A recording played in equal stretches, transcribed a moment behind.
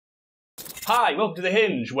Hi, welcome to The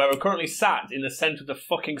Hinge, where we're currently sat in the centre of the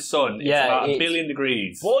fucking sun. It's Yeah, about a it's billion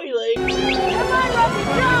degrees. Boiling! Come on,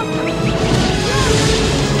 Rosie, jump!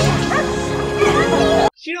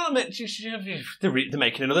 Do you know what I mean? They're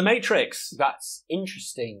making another Matrix. That's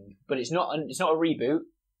interesting, but it's not a reboot.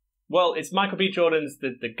 Well, it's Michael B. Jordan's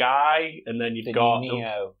the guy, and then you've The got...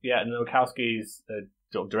 Neo. Yeah, and the Wachowski's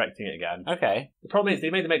sort of directing it again. Okay. The problem is, they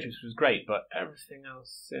made The Matrix, which was great, but everything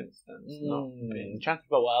else since then has not been Trying to think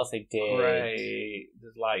about what else they did. great.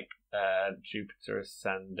 There's like Jupiter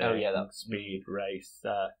Ascending, Oh, yeah, that- Speed Race,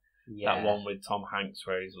 Yeah. that one with Tom Hanks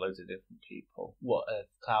where he's loads of different people. What,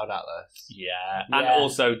 Cloud Atlas? Yeah, and Yeah.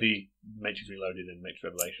 also the Matrix Reloaded and Matrix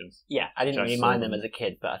Revelations. Yeah, I didn't Which I really saw mind them them. as a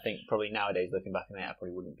kid, but I think probably nowadays, looking back on it, I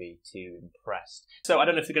probably wouldn't be too impressed. So I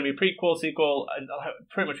don't know if it's going to be a prequel, sequel. And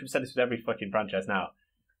pretty much we've said this with every fucking franchise now.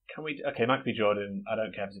 Can we? Okay, Michael B. Jordan. I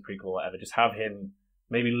don't care if it's a prequel or whatever. Just have him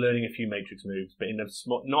maybe learning a few Matrix moves, but in the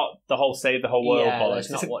not the whole save the whole world Yeah, bollocks.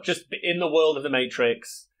 let's not watch- Just in the world of the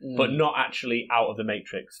Matrix, but not actually out of the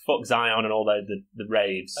Matrix. Fuck Zion and all the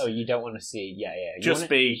raves. Oh, you don't want to see... Yeah. You just wanna...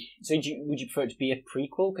 be. So would you prefer it to be a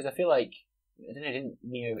prequel? Because I feel like... I don't know, didn't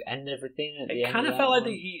Neo end everything at the It end kind of that felt like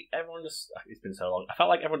one? everyone just. It's been so long. I felt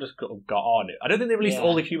like everyone just got on it. I don't think they released Yeah.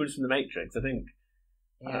 all the humans from the Matrix. I think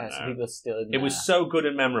I Yeah, don't so know. people are still in it there. was so good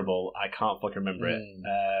and memorable. I can't fucking remember it.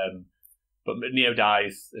 But Neo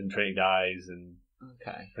dies and Trinity dies, and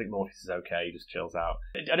Okay. I think Morpheus is okay. He just chills out.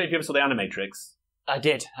 I don't know if you ever saw the Animatrix. I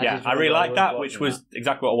did. I really liked that, which was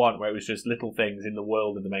exactly what I want, where it was just little things in the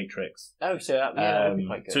world of the Matrix. Oh, so that would be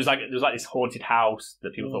quite good. So there was like this haunted house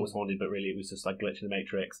that people thought was haunted, but really it was just like glitch in the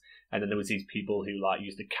Matrix. And then there was these people who like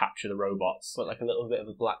used to capture the robots. But like a little bit of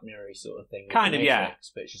a Black Mirror sort of thing. with Kind the of, yeah.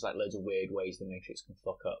 Matrix, But it's just like loads of weird ways the Matrix can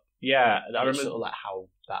fuck up. Yeah, I It's remember. sort of like how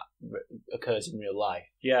that occurs in real life.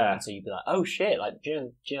 Yeah, And so you'd be like, oh shit, like, do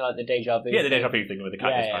you know like the deja vu? yeah, the thing? deja vu thing with the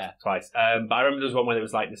cat Yeah. twice. But I remember there was one where there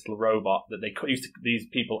was like this little robot that they used to, these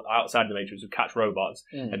people outside the Matrix would catch robots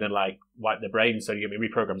and then like wipe their brains so you get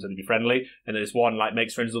reprogrammed so they'd be friendly. And then this one like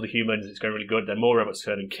makes friends with all the humans. It's going really good. Then more robots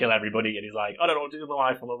turn and kill everybody. And he's like, I don't know what to do with my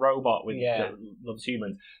life. I'm a robot with that loves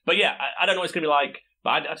humans. But yeah, I don't know what it's going to be like. But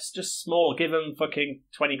I just small. Give them fucking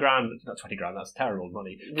 20 grand. Not 20 grand. That's terrible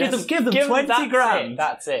money. Give them 20 grand.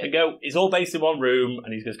 That's it. And go. It's all based in one room,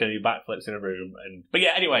 and he's just going to do backflips in a room. But yeah,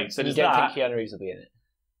 anyway. So you there's don't that. think Keanu Reeves will be in it?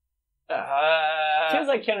 Feels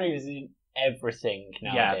like Keanu Reeves is in everything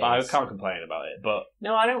nowadays. yeah, but I can't complain about it. But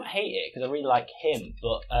No, I don't hate it because I really like him,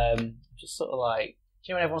 but just sort of like, do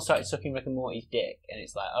you know when everyone started sucking Rick and Morty's dick, and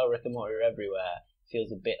it's like, oh, Rick and Morty are everywhere.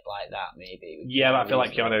 Feels a bit like that, maybe. with yeah, but I feel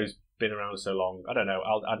like Reeves. Keanu's been around so long. I don't know.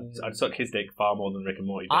 I'd suck his dick far more than Rick and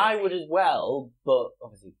Morty. Dick. I would as well, but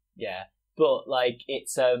obviously, yeah. But like,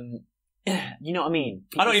 it's you know what I mean?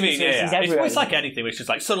 I know what you mean. He's Yeah, yeah. everywhere. It's like anything. It's just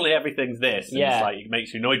like suddenly everything's this. And Yeah. it's like it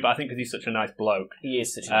makes you annoyed. But I think because he's such a nice bloke. He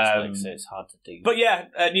is such a nice bloke, so it's hard to do. But yeah,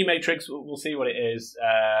 new Matrix. We'll see what it is.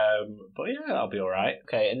 But yeah, that'll be all right.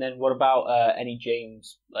 Okay, and then what about any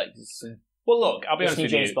James Well, look, I'll be This honest new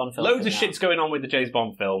with James you. Bond film Loads of coming shit's going on with the James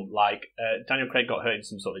Bond film. Like, Daniel Craig got hurt in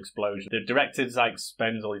some sort of explosion. The director's like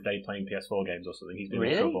spends all his day playing PS4 games or something. He's been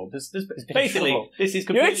Really? in trouble. There's in basically, trouble. this is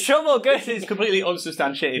You're in completely, trouble, this is completely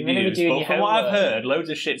unsubstantiated You're gonna be news. doing But your from what I've homework. heard, loads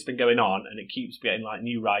of shit's been going on, and it keeps getting like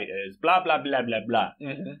new writers. Blah blah blah blah blah.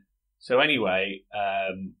 Mm-hmm. So anyway,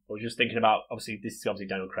 we're just thinking about obviously this is obviously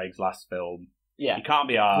Daniel Craig's last film. Yeah. He can't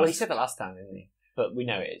be arsed. Well, he said that last time, didn't he? But we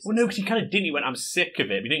know it is. Well, no, because he kind of didn't. He went, "I'm sick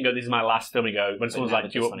of it." He didn't go, "This is my last film." He go, when someone's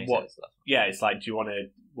like, "Do you what?" Yeah, it's like, "Do you want to?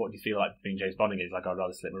 What do you feel like being James Bond again?" He's like, "I'd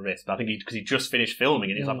rather slit my wrist." But I think because he just finished filming,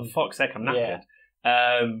 and he's like, "For fuck's sake, I'm knackered."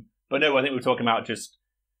 But no, I think we were talking about just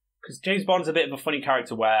because James Bond's a bit of a funny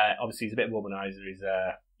character, where obviously he's a bit of a womanizer.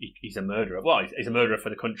 He's a murderer. Well, he's a murderer for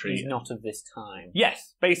the country. He's not of this time.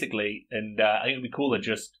 Yes, basically, and I think it'd be cooler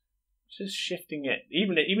just shifting it,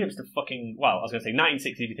 even if it's the fucking, well, I was going to say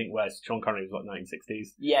 1960s, if you think where Sean Connery was, what, 1960s?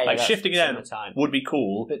 Yeah, like that's shifting it then similar time. would be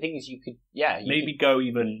cool. But the thing is, you could, maybe go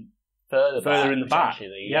even further back, in the back.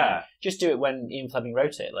 potentially, Yeah. Just do it when Ian Fleming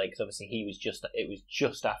wrote it, like, because obviously it was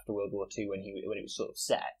just after World War II when it was sort of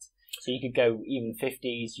set. So you could go even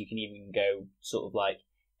 50s, you can even go sort of like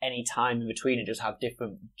any time in between and just have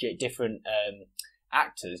different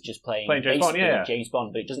actors just playing James Bond, yeah. James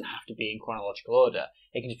Bond, but it doesn't have to be in chronological order.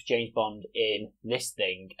 It can just be James Bond in this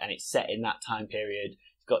thing, and it's set in that time period.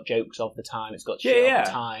 It's got jokes of the time. It's got shit of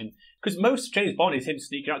the time. Because most James Bond is him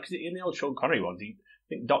sneaking out. Because in the old Sean Connery ones,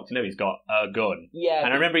 think Dr. No, he's got a gun. Yeah.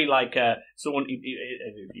 And I remember someone,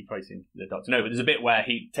 you've probably seen the Dr. No, but there's a bit where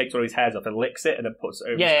he takes one of his hairs off and licks it and then puts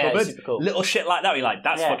it over his cupboard. Super cool. Little shit like that, you're like,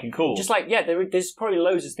 that's fucking cool. Just like, there's probably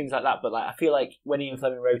loads of things like that, but like I feel like when Ian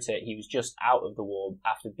Fleming wrote it, he was just out of the war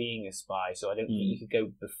after being a spy, so I don't think you could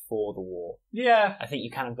go before the war. Yeah. I think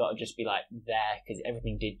you kind of got to just be like there, because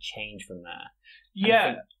everything did change from there.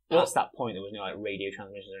 Yeah. Past that point, there was no like radio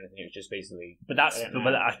transmissions or anything. It was just basically. But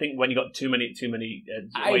I think when you got too many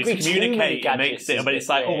ways to agree, communicate, it makes it. But it's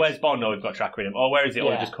like, oh, where's Bond? Oh, we've got tracker in him. Oh, where is he?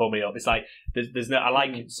 Oh, just call me up. It's like there's no. I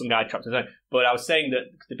like some guy trapped in his own. But I was saying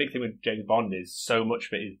that the big thing with James Bond is so much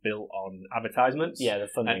of it is built on advertisements. Yeah, the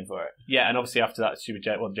funding for it. Yeah, and obviously after that stupid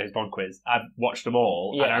James Bond quiz, I've watched them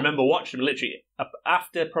all, and I remember watching them literally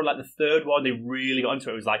after probably like the third one. They really got into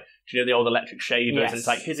it. It was like, do you know the old electric shavers? Yes. And it's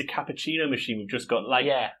like, here's a cappuccino machine we've just got. Like,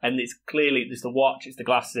 and it's clearly it's the watch, it's the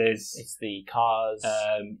glasses, it's the cars.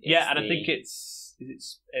 I think it's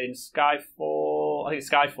in Skyfall. I think it's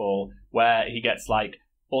Skyfall where he gets like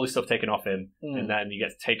all this stuff taken off him, and then he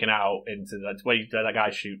gets taken out into where that guy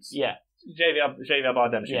shoots. Yeah. Javier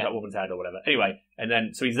Bardem shoots that woman's head or whatever. Anyway, and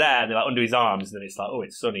then so he's there, and they're like under his arms, and then it's like, oh,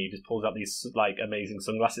 it's sunny. He just pulls out these like amazing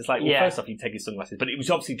sunglasses. It's like, well, first off, you take his sunglasses, but it was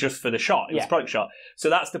obviously just for the shot. It was a product shot. So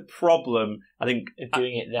that's the problem. I think of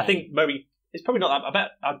doing it. Then. I think maybe it's probably not. I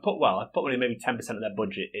bet I'd put maybe 10% of their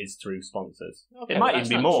budget is through sponsors. Okay, it might even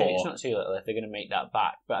be more. It's not too little if they're going to make that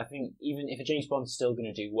back. But I think even if a James Bond's still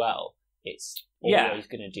going to do well, it's always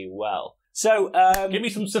going to do well. So, give me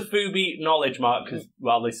some Safubi knowledge, Mark, because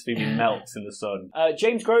while this Safubi melts in the sun.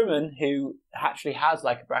 James Groman, who actually has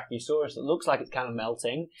like a Brachiosaurus that looks like it's kind of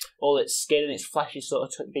melting, all its skin and its flesh is sort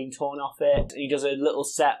of being torn off it. He does a little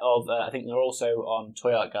set of, I think they're also on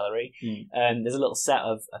Toy Art Gallery, and there's a little set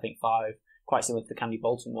of, I think 5, quite similar to the Candy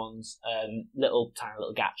Bolton ones, tiny little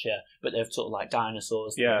gacha, but they're sort of like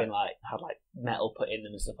dinosaurs that have been like, had like metal put in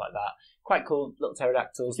them and stuff like that. Quite cool, little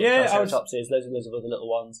pterodactyls, little triceratopses, loads of other little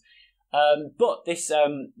ones. But this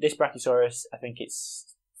Brachiosaurus, I think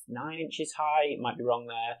it's 9 inches high. It might be wrong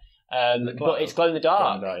there. But it's glow in the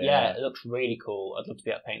dark. Yeah, it looks really cool. I'd love to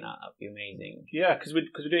be able to paint that. That'd be amazing. Yeah, because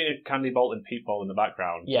we're doing a Candy Bolt and Peephole in the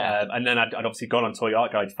background. Yeah, and then I'd obviously gone on Toy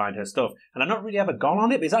Art Guide to find her stuff, and I've not really ever gone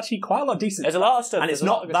on it. But it's actually quite a lot of decent. There's a lot of stuff, and it's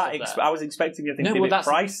not that. I was expecting everything to be a bit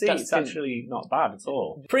pricey. It's actually not bad at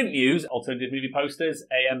all. Print news: alternative movie posters,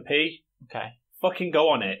 AMP. Okay. Fucking go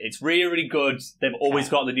on it. It's really, really good. They've always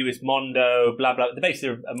got the newest Mondo, blah, blah. They're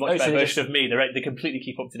basically a much better version of me. They completely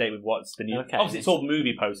keep up to date with what's the new. Okay. Obviously, it's all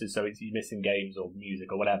movie posters, so you're missing games or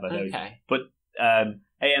music or whatever. Okay. But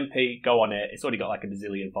AMP, go on it. It's already got like a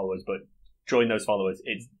bazillion followers, but join those followers.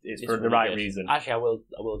 It's for the right good. reason. Actually, I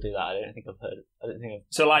will do that. I don't think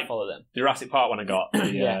I've follow them. Jurassic Park when I got,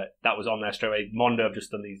 that was on there straight away. Mondo have just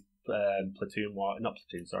done these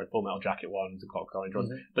Full Metal Jacket ones and Clockwork Orange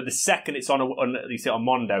ones. But the second it's on you see it on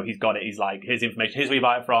Mondo, he's got it. He's like, here's information. Here's where you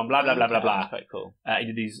buy it from. Blah blah blah blah blah. That's quite cool. He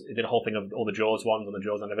did a whole thing of all the Jaws ones on the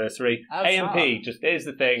Jaws anniversary. AMP, just here's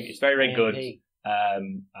the thing. It's very very good.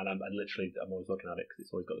 And I'm always looking at it because it's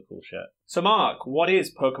always got the cool shit. So Mark, what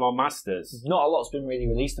is Pokemon Masters? Not a lot's been really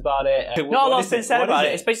released about it. Not a lot's been said about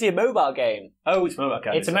it. It's basically a mobile game. Oh, it's a mobile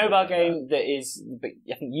game. It's a mobile game that is.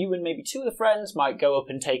 I think you and maybe 2 of the friends might go up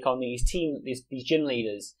and take on these gym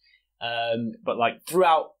leaders. But like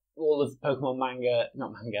throughout all of Pokemon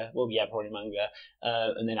probably manga,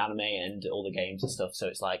 and then anime and all the games and stuff. So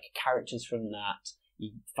it's like characters from that.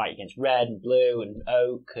 You fight against Red and Blue and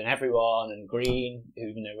Oak and everyone and Green,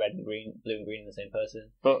 even though Blue and Green are the same person.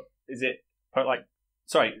 But is it like?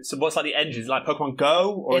 Sorry, so what's like the engine? Is it like Pokemon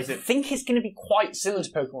Go, or is it? I think it's going to be quite similar to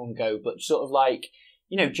Pokemon Go, but sort of like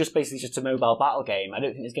just basically just a mobile battle game. I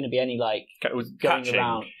don't think there's going to be any like going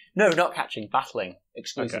around. No, not catching, battling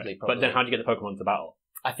exclusively. Okay. Probably. But then how do you get the Pokemon to battle?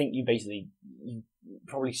 I think you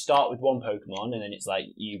probably start with one Pokemon, and then it's like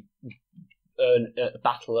you earn a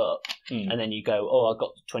battle up, and then you go, oh, I've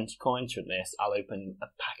got 20 coins from this, I'll open a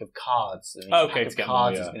pack of cards, and this pack of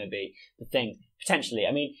cards is going to be the thing, potentially.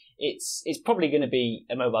 I mean, it's probably going to be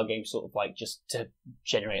a mobile game sort of like just to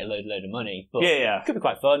generate a load of money, but it could be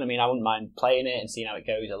quite fun. I mean, I wouldn't mind playing it and seeing how it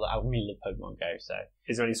goes. I really love Pokemon Go, so.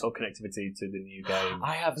 Is there any sort of connectivity to the new game?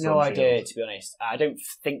 I have no idea, to be honest. I don't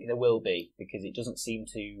think there will be, because it doesn't seem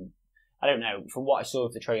to... I don't know. From what I saw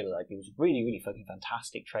of the trailer, like it was a really, really fucking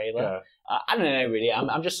fantastic trailer. Yeah. I don't know, really.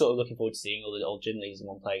 I'm just sort of looking forward to seeing all the old gym leaders in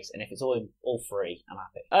one place, and if it's all free, I'm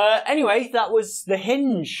happy. Anyway, that was the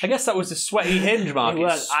Hinge. I guess that was the sweaty Hinge, Mark.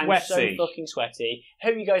 I'm so fucking sweaty.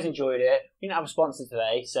 Hope you guys enjoyed it. We didn't have a sponsor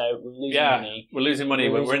today, so we're losing money. We're losing money.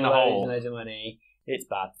 We're in the hole. We're losing money. It's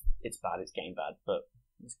bad. It's bad. It's getting bad. But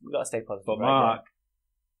we've got to stay positive. But Mark,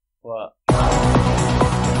 what?